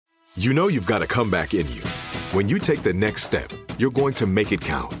You know you've got a comeback in you. When you take the next step, you're going to make it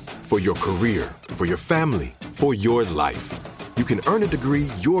count for your career, for your family, for your life. You can earn a degree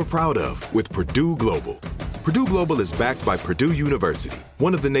you're proud of with Purdue Global. Purdue Global is backed by Purdue University,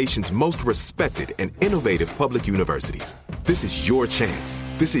 one of the nation's most respected and innovative public universities. This is your chance.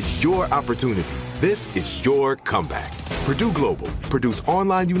 This is your opportunity. This is your comeback. Purdue Global, Purdue's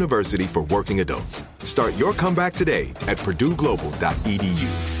online university for working adults. Start your comeback today at purdueglobal.edu.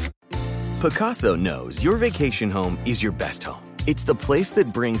 Picasso knows your vacation home is your best home. It's the place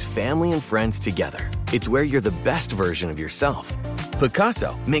that brings family and friends together. It's where you're the best version of yourself.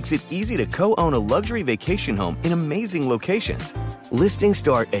 Picasso makes it easy to co-own a luxury vacation home in amazing locations. Listings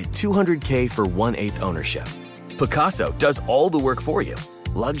start at $200K for 1/8 ownership. Picasso does all the work for you.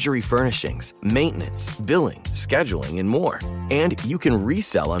 Luxury furnishings, maintenance, billing, scheduling, and more. And you can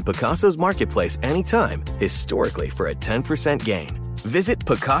resell on Picasso's marketplace anytime, historically for a 10% gain. Visit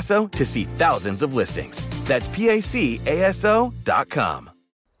Picasso to see thousands of listings. That's PACASO.com.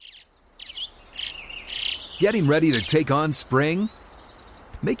 Getting ready to take on spring?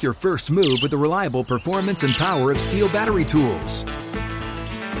 Make your first move with the reliable performance and power of Steel battery tools.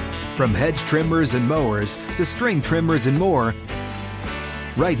 From hedge trimmers and mowers to string trimmers and more,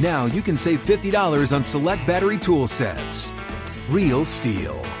 right now you can save $50 on select battery tool sets. Real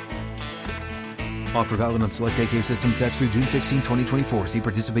Steel. Offer valid on select AK system sets through June 16, 2024. See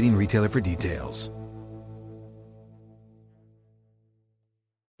participating retailer for details.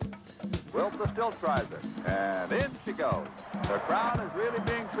 Wilson still tries it, and in she goes. The crowd is really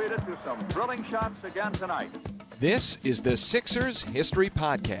being treated to some thrilling shots again tonight. This is the Sixers History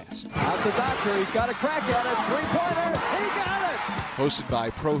Podcast. Out the doctor, he's got a crack at it. Three-pointer, he got it! Hosted by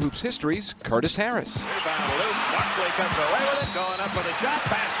Pro Hoops History's Curtis Harris. Rebound loose, Barkley comes away with it, going up for the shot,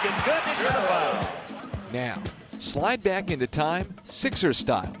 basket's good, it's a foul. Now, slide back into time, Sixers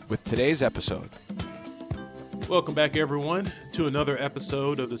style, with today's episode. Welcome back, everyone, to another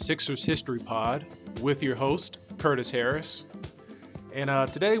episode of the Sixers History Pod with your host, Curtis Harris. And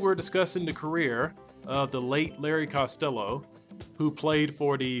today we're discussing the career of the late Larry Costello, who played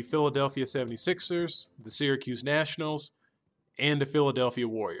for the Philadelphia 76ers, the Syracuse Nationals, and the Philadelphia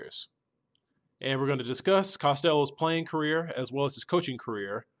Warriors. And we're going to discuss Costello's playing career as well as his coaching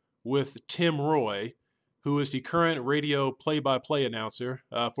career with Tim Roy, who is the current radio play-by-play announcer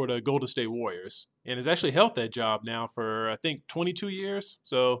for the Golden State Warriors, and has actually held that job now for, I think, 22 years.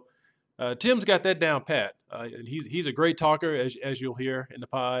 So Tim's got that down pat. And he's a great talker, as you'll hear in the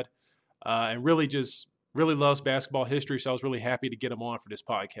pod, and really loves basketball history, so I was really happy to get him on for this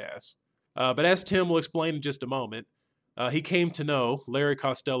podcast. But as Tim will explain in just a moment, he came to know Larry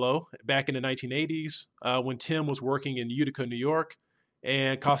Costello back in the 1980s when Tim was working in Utica, New York,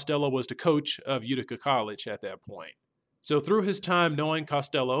 and Costello was the coach of Utica College at that point. So through his time knowing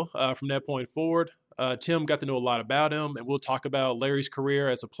Costello, from that point forward, Tim got to know a lot about him, and we'll talk about Larry's career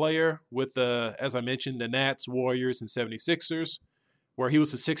as a player with, as I mentioned, the Nats, Warriors, and 76ers, where he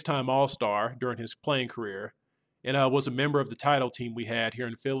was a 6-time All-Star during his playing career, and was a member of the title team we had here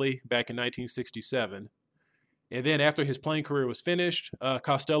in Philly back in 1967. And then after his playing career was finished,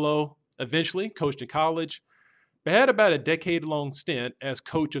 Costello eventually coached in college, but had about a decade-long stint as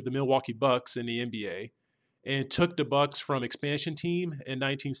coach of the Milwaukee Bucks in the NBA, and took the Bucks from expansion team in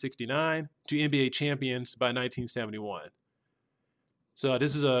 1969 to NBA champions by 1971. So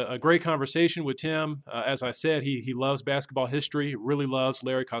this is a great conversation with Tim. As I said, he loves basketball history, really loves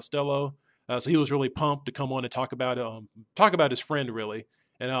Larry Costello. So he was really pumped to come on and talk about his friend, really,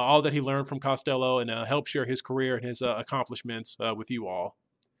 and all that he learned from Costello, and help share his career and his accomplishments with you all.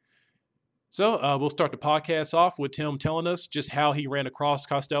 So we'll start the podcast off with Tim telling us just how he ran across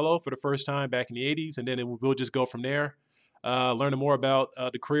Costello for the first time back in the 80s, and then we'll just go from there, learning more about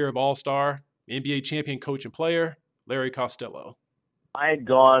the career of All-Star, NBA champion coach and player, Larry Costello. I had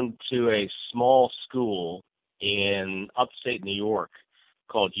gone to a small school in upstate New York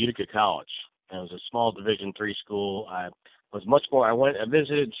called Utica College. And it was a small Division III school. I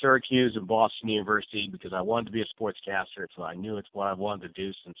visited Syracuse and Boston University because I wanted to be a sportscaster, so I knew it's what I wanted to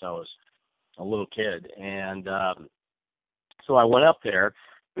do since I was a little kid. And so I went up there,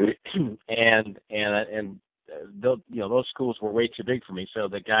 and those schools were way too big for me. So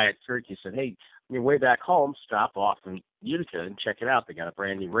the guy at Syracuse said, "Hey, on your way back home, stop off in Utica and check it out. They got a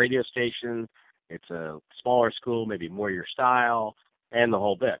brand new radio station. It's a smaller school, maybe more your style, and the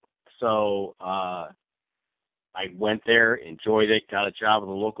whole bit." So I went there, enjoyed it, got a job at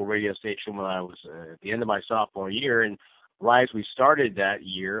a local radio station when I was at the end of my sophomore year. And right as we started that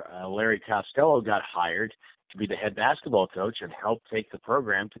year, Larry Costello got hired to be the head basketball coach and help take the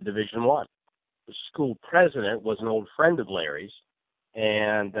program to Division I. The school president was an old friend of Larry's,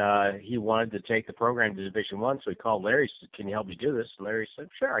 and he wanted to take the program to Division I. So he called Larry, said, "Can you help me do this?" And Larry said,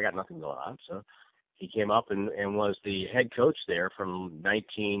 "Sure, I got nothing going on." So he came up and was the head coach there from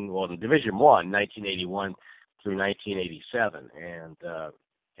in Division I, 1981 through 1987, and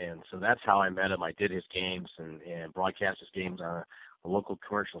so that's how I met him. I did his games and broadcast his games on a local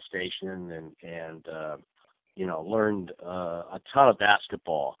commercial station, and learned a ton of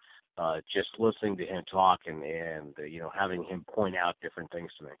basketball just listening to him talk and having him point out different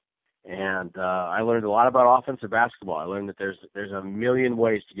things to me. And I learned a lot about offensive basketball. I learned that there's a million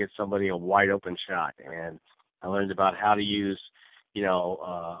ways to get somebody a wide open shot, and I learned about how to use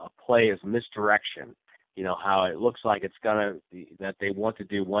a play as misdirection. How it looks like it's that they want to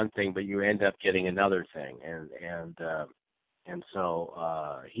do one thing, but you end up getting another thing, and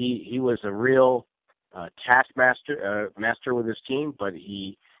so he was a real master with his team, but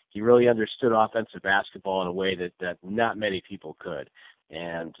he really understood offensive basketball in a way that not many people could.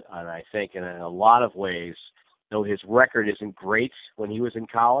 And I think in a lot of ways, though his record isn't great when he was in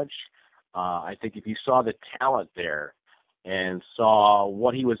college, I think if you saw the talent there and saw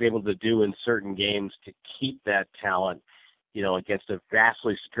what he was able to do in certain games to keep that talent, against a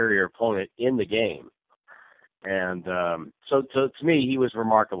vastly superior opponent in the game. And so to me, he was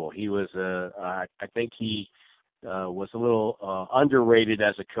remarkable. He was, I think he was a little underrated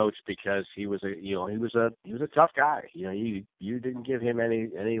as a coach because he was a tough guy. You didn't give him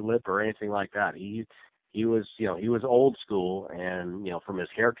any lip or anything like that. He was old school, and from his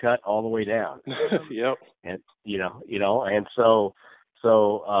haircut all the way down. Yep. And and so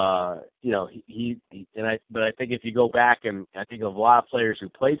but I think if you go back, and I think of a lot of players who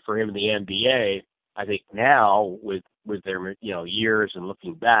played for him in the NBA, I think now with their years and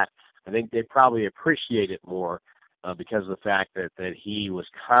looking back, I think they probably appreciate it more because of the fact that he was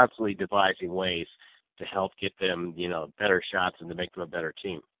constantly devising ways to help get them better shots and to make them a better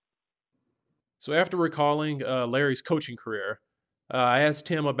team. So after recalling Larry's coaching career, I asked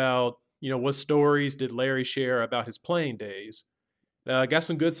him about what stories did Larry share about his playing days. Got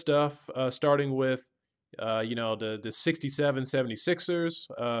some good stuff, starting with the 67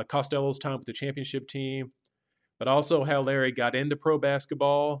 76ers, Costello's time with the championship team, but also how Larry got into pro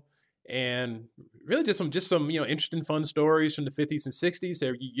basketball, and really just some interesting, fun stories from the 50s and 60s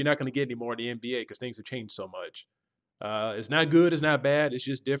that you're not going to get anymore in the NBA because things have changed so much. It's not good, it's not bad, it's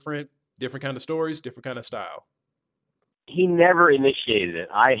just different kind of stories, different kind of style. He never initiated it.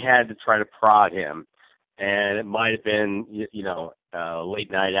 I had to try to prod him, and it might have been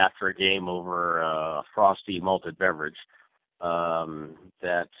late night after a game over a frosty malted beverage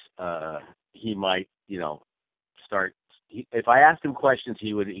that he might start. If I asked him questions,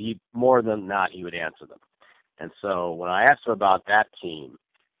 he more than not he would answer them. And so when I asked him about that team,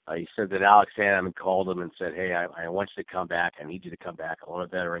 he said that Alex Hannum called him and said, "Hey, I want you to come back. I need you to come back. I want a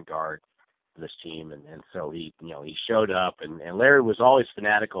veteran guard for this team." And so he showed up, and Larry was always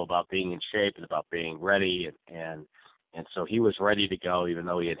fanatical about being in shape and about being ready, and so he was ready to go, even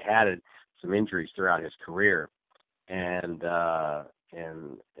though he had some injuries throughout his career. And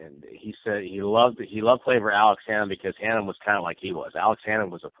he said he loved playing for Alex Hannum because Hannum was kind of like he was. Alex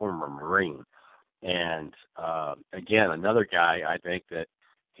Hannum was a former Marine, and again, another guy I think that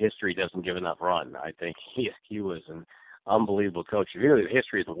history doesn't give enough run. I think he was an unbelievable coach. If you look at the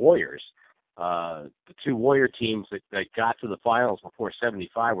history of the Warriors, the two Warrior teams that got to the finals before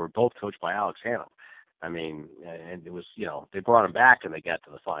 '75 were both coached by Alex Hannum. I mean, and it was they brought him back and they got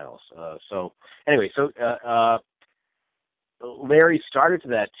to the finals. So Larry started to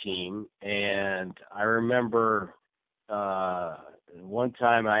that team, and I remember one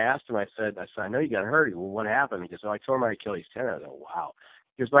time I asked him, I said, "I know you got hurt." He goes, "Well, what happened?" He goes, "Oh, I tore my Achilles tendon." I go, "Wow."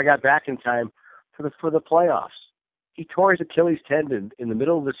 He goes, "But I got back in time for the playoffs." He tore his Achilles tendon in the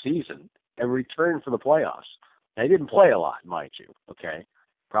middle of the season and returned for the playoffs. Now, he didn't play a lot, mind you, okay?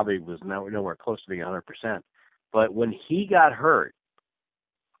 Probably was nowhere close to being 100%. But when he got hurt,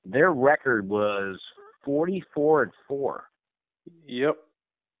 their record was 44-4. Yep.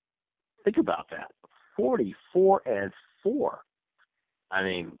 Think about that. 44-4. I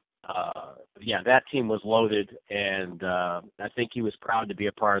mean, that team was loaded, and I think he was proud to be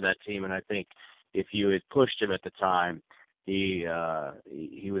a part of that team. And I think if you had pushed him at the time, he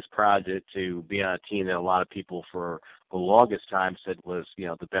was proud to be on a team that a lot of people for the longest time said was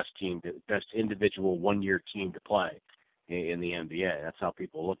the best individual one-year team to play in the NBA. That's how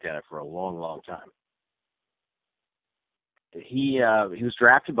people looked at it for a long, long time. He was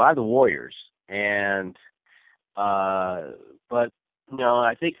drafted by the Warriors, and but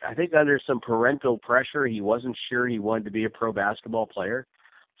I think under some parental pressure, he wasn't sure he wanted to be a pro basketball player.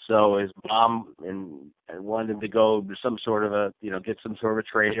 So his mom and wanted him to go to some sort of get some sort of a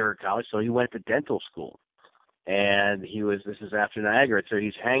trade or college. So he went to dental school. And this is after Niagara, so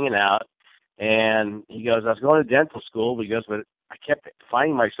he's hanging out, and he goes, I was going to dental school, but he goes, but I kept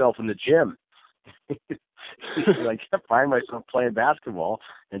finding myself in the gym. I kept finding myself playing basketball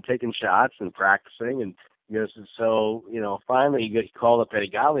and taking shots and practicing, and he goes, and so, finally he called up Eddie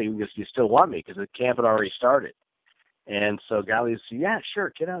Gottlieb, and he goes, do you still want me? Because the camp had already started. And so Gottlieb said, yeah,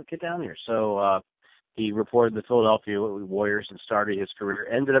 sure, get down here. So he reported the Philadelphia Warriors and started his career,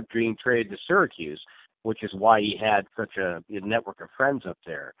 ended up being traded to Syracuse, which is why he had such a network of friends up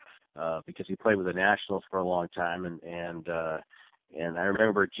there, because he played with the Nationals for a long time. And I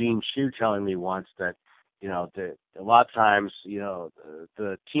remember Gene Shue telling me once that, a lot of times,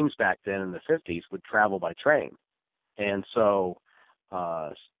 the teams back then in the 50s would travel by train. And so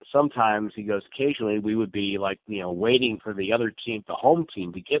sometimes, he goes, occasionally we would be waiting for the other team, the home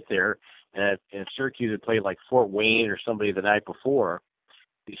team, to get there. And if Syracuse had played like Fort Wayne or somebody the night before,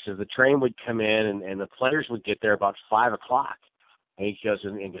 he says the train would come in and the players would get there about 5 o'clock. And he goes,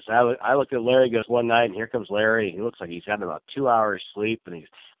 I looked at Larry, goes one night, and here comes Larry. He looks like he's had about 2 hours sleep, and he's,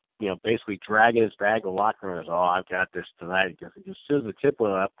 basically dragging his bag of locker room. He goes, I've got this tonight. He goes, as soon as the tip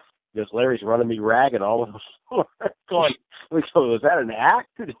went up, he goes, Larry's running me ragged all over the floor. Going, was that an act?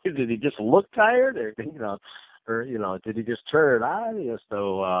 Did he just look tired, or did he just turn it on?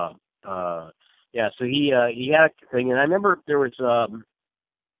 So he had a thing, and I remember there was.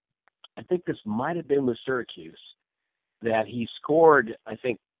 I think this might have been with Syracuse, that he scored,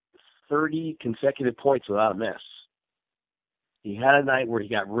 30 consecutive points without a miss. He had a night where he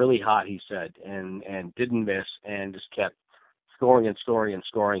got really hot, he said, and didn't miss, and just kept scoring and scoring and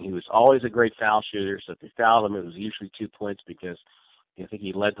scoring. He was always a great foul shooter, so if they fouled him, it was usually 2 points, because I think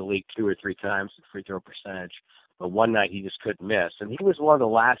he led the league 2 or 3 times in free throw percentage. But one night he just couldn't miss, and he was one of the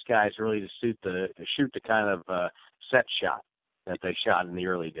last guys really to shoot the kind of set shot that they shot in the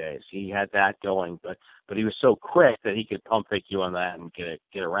early days. He had that going, but he was so quick that he could pump fake you on that and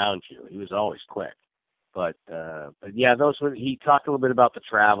get around you. He was always quick. But yeah, he talked a little bit about the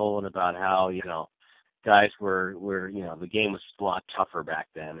travel and about how, guys were the game was a lot tougher back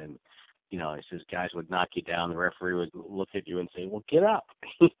then, and he says guys would knock you down, the referee would look at you and say, well, get up.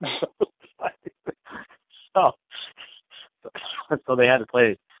 So they had to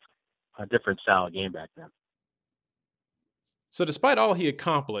play a different style of game back then. So despite all he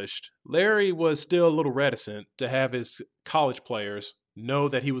accomplished, Larry was still a little reticent to have his college players know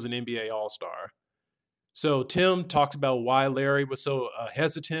that he was an NBA All-Star. So Tim talks about why Larry was so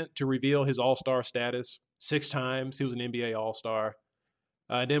hesitant to reveal his All-Star status. 6 times he was an NBA All-Star.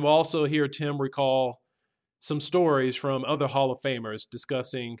 And then we'll also hear Tim recall some stories from other Hall of Famers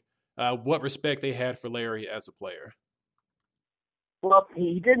discussing what respect they had for Larry as a player. Well,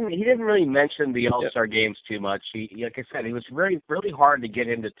 he didn't really mention the All-Star games too much. He, like I said, it was really hard to get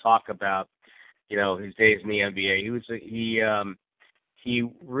him to talk about, his days in the NBA. He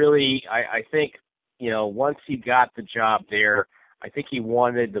really, I think, once he got the job there, I think he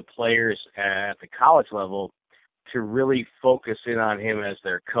wanted the players at the college level to really focus in on him as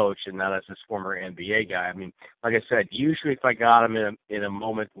their coach and not as this former NBA guy. I mean, like I said, usually if I got him in a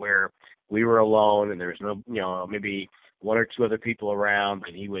moment where we were alone and there was no, maybe 1 or 2 other people around,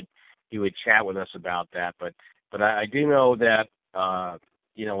 and he would chat with us about that. But I do know that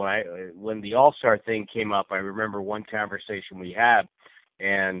when the All-Star thing came up, I remember one conversation we had,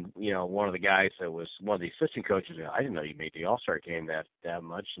 and one of the guys that was one of the assistant coaches, I didn't know you made the All-Star game that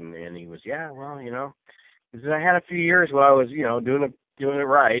much, and he was, yeah, well, he said, I had a few years where I was doing it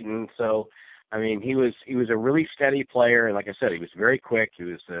right, and so. I mean, he was a really steady player, and like I said, he was very quick. He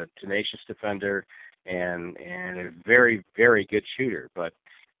was a tenacious defender, and a very, very good shooter. But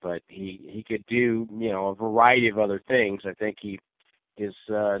he could do a variety of other things. I think his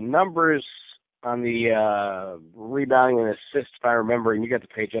numbers on the rebounding and assists, if I remember, and you got the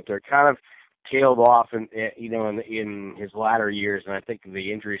page up there, kind of tailed off in his latter years, and I think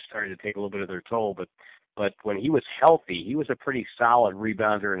the injuries started to take a little bit of their toll. But when he was healthy, he was a pretty solid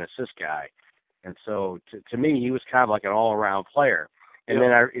rebounder and assist guy. And so, to me, he was kind of like an all-around player. And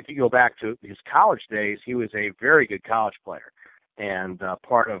then if you go back to his college days, he was a very good college player. And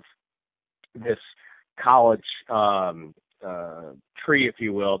part of this college tree, if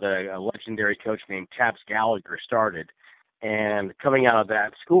you will, that a legendary coach named Taps Gallagher started. And coming out of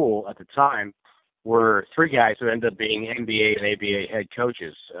that school at the time were 3 guys who ended up being NBA and ABA head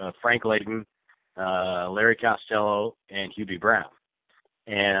coaches, Frank Layden, Larry Costello, and Hubie Brown.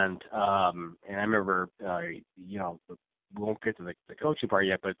 And I remember, won't get to the coaching part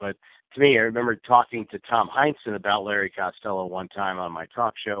yet, but to me, I remember talking to Tom Heinsohn about Larry Costello one time on my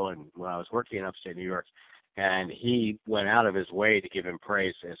talk show, and when I was working in upstate New York, and he went out of his way to give him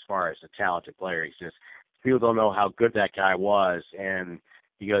praise as far as a talented player. He says people don't know how good that guy was, and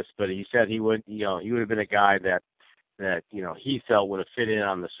he goes, but he said he would have been a guy that he felt would have fit in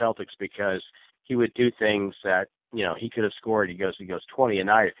on the Celtics because he would do things that he could have scored. He goes 20 a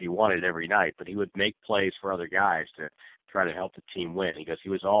night if he wanted every night, but he would make plays for other guys to try to help the team win. He goes, he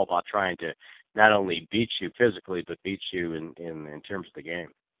was all about trying to not only beat you physically, but beat you in terms of the game.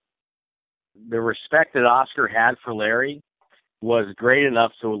 The respect that Oscar had for Larry was great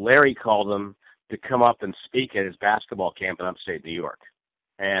enough, so Larry called him to come up and speak at his basketball camp in upstate New York,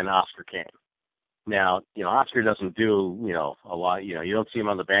 and Oscar came. Now, Oscar doesn't do, a lot, you don't see him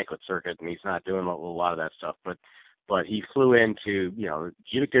on the banquet circuit, and he's not doing a lot of that stuff, but he flew into,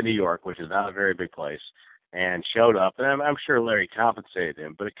 Utica, New York, which is not a very big place, and showed up, and I'm sure Larry compensated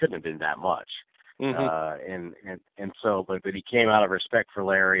him, but it couldn't have been that much. Mm-hmm. And so, but he came out of respect for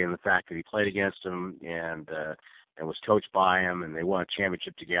Larry and the fact that he played against him and was coached by him, and they won a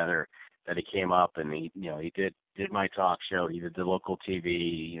championship together. That he came up and he did my talk show. He did the local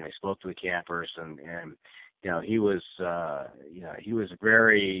TV. He spoke to the campers, and he was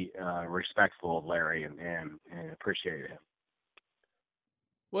very respectful of Larry and appreciated him.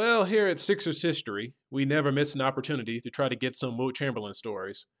 Well, here at Sixers History, we never miss an opportunity to try to get some Wilt Chamberlain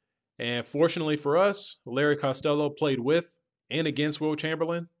stories. And fortunately for us, Larry Costello played with and against Wilt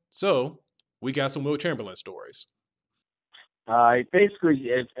Chamberlain, so we got some Wilt Chamberlain stories. Basically,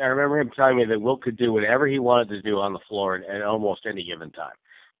 I remember him telling me that Wilt could do whatever he wanted to do on the floor at almost any given time.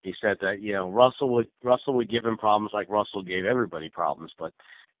 He said that Russell would give him problems like Russell gave everybody problems, but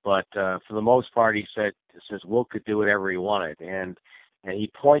for the most part, he says Wilt could do whatever he wanted, and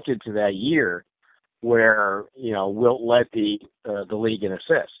he pointed to that year where Wilt led the league in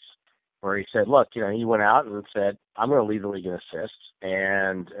assists, where he said, look, he went out and said, I'm going to lead the league in assists,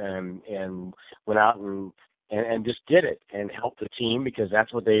 and went out and just did it and helped the team because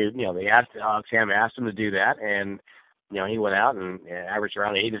that's what they asked. Alex Hammond asked him to do that, and he went out and averaged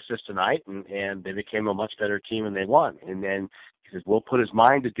around 8 assists a night, and they became a much better team and they won. And then he says, Wilt put his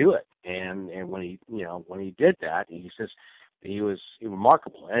mind to do it, and when he did that, he says he was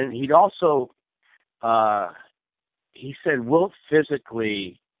remarkable. And he'd also he said Wilt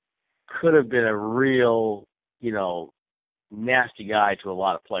physically could have been a real nasty guy to a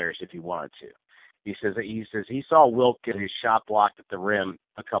lot of players if he wanted to. He says he saw Wilt get his shot blocked at the rim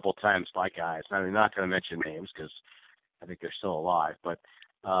a couple times by guys. Now, I'm not going to mention names because I think they're still alive, but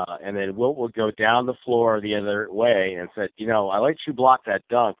and then Wilt would go down the floor the other way and said, I let you block that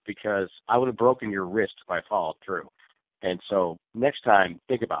dunk because I would have broken your wrist if I followed through. And so next time,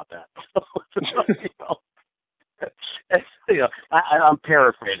 think about that. I'm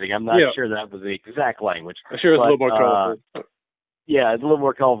paraphrasing. I'm not sure that was the exact language. I'm sure it's a little more colorful. Yeah, it's a little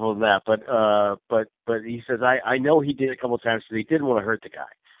more colorful than that. But he says I know he did it a couple of times because he didn't want to hurt the guy,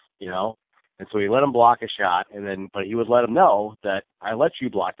 And so he let him block a shot, but he would let him know that I let you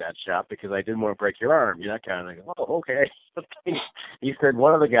block that shot because I didn't want to break your arm. That kind of thing. Oh, okay. He said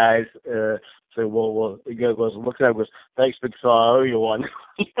one of the guys said, well, he goes, looks at him, goes, thanks, Big Saw, I owe you one.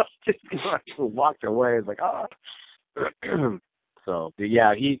 Just walked away. It's like, oh. So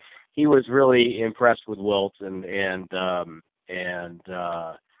yeah, he was really impressed with Wilt, and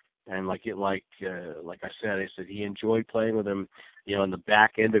like I said, he enjoyed playing with him, in the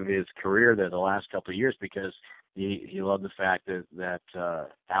back end of his career there the last couple of years because he loved the fact that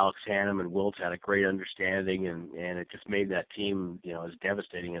Alex Hannum and Wilt had a great understanding, and it just made that team, as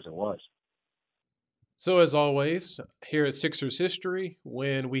devastating as it was. So as always, here at Sixers History,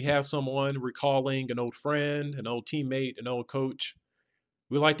 when we have someone recalling an old friend, an old teammate, an old coach,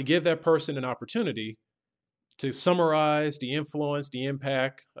 we like to give that person an opportunity to summarize the influence, the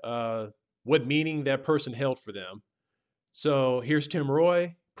impact, what meaning that person held for them. So here's Tim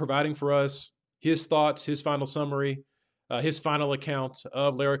Roy providing for us his thoughts, his final summary, his final account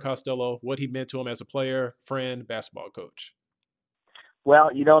of Larry Costello, what he meant to him as a player, friend, basketball coach.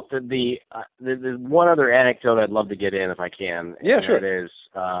 Well, the one other anecdote I'd love to get in if I can. Yeah, sure. It is,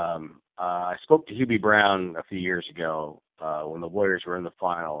 I spoke to Hubie Brown a few years ago when the Warriors were in the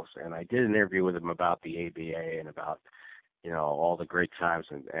finals, and I did an interview with him about the ABA and about all the great times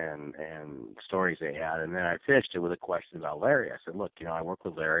and stories they had. And then I finished it with a question about Larry. I said, look, I work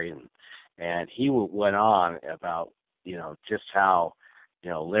with Larry, and he went on about just how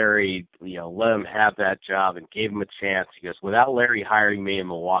Larry, let him have that job and gave him a chance. He goes, without Larry hiring me in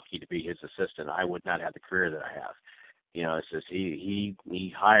Milwaukee to be his assistant, I would not have the career that I have. It says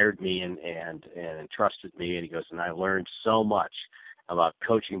he hired me and entrusted me, and he goes, and I learned so much about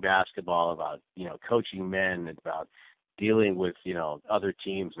coaching basketball, about coaching men, about dealing with other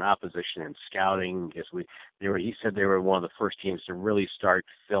teams and opposition and scouting. Because he said they were one of the first teams to really start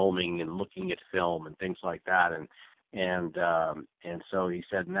filming and looking at film and things like that, and so he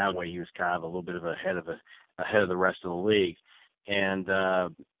said in that way he was kind of a little bit of ahead of the rest of the league, and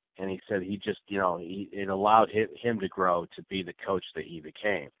he said he just it allowed him to grow to be the coach that he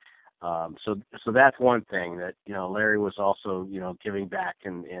became. So that's one thing that Larry was also giving back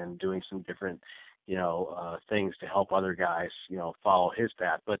and doing some different things to help other guys follow his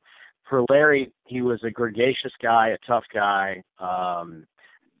path. But for Larry, he was a gregarious guy, a tough guy.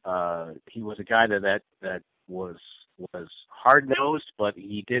 He was a guy that was hard-nosed, but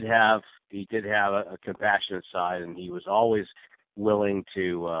he did have a compassionate side, and he was always willing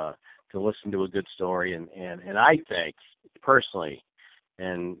to listen to a good story. And I think personally,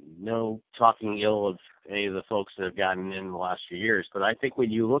 and no talking ill of any of the folks that have gotten in the last few years, but I think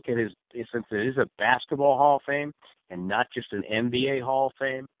when you look at since it is a basketball Hall of Fame and not just an NBA Hall of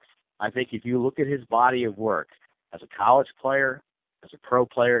Fame, I think if you look at his body of work as a college player, as a pro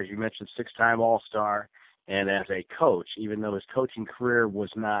player, as you mentioned, 6-time All-Star, and as a coach, even though his coaching career was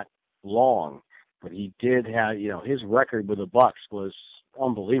not long, but he did have, his record with the Bucks was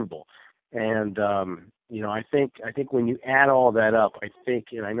unbelievable. And, I think when you add all that up,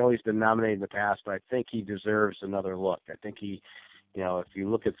 and I know he's been nominated in the past, but I think he deserves another look. I think he, if you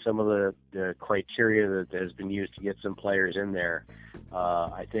look at some of the criteria that has been used to get some players in there,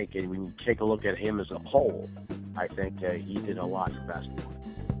 I think when you take a look at him as a whole, I think he did a lot for basketball.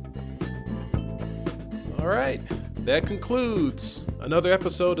 All right. That concludes another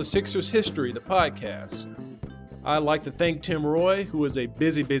episode of Sixers History, the podcast. I'd like to thank Tim Roy, who is a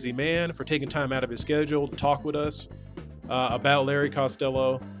busy, busy man, for taking time out of his schedule to talk with us about Larry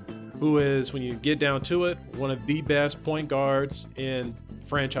Costello, who is, when you get down to it, one of the best point guards in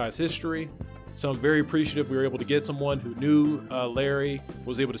franchise history. So I'm very appreciative we were able to get someone who knew Larry,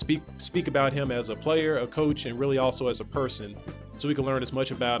 was able to speak about him as a player, a coach, and really also as a person, so we can learn as much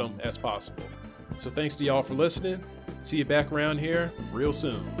about him as possible. So thanks to y'all for listening. See you back around here real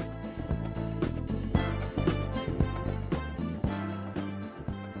soon.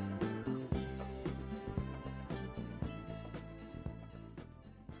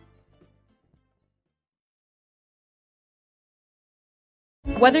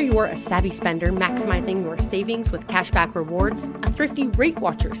 Whether you're a savvy spender maximizing your savings with cashback rewards, a thrifty rate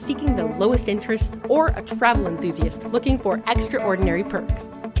watcher seeking the lowest interest, or a travel enthusiast looking for extraordinary perks,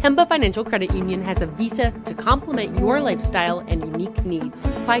 Kemba Financial Credit Union has a visa to complement your lifestyle and unique needs.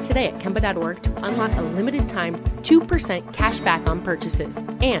 Apply today at Kemba.org to unlock a limited time 2% cash back on purchases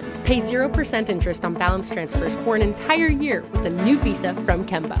and pay 0% interest on balance transfers for an entire year with a new visa from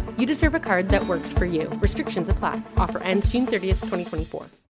Kemba. You deserve a card that works for you. Restrictions apply. Offer ends June 30th, 2024.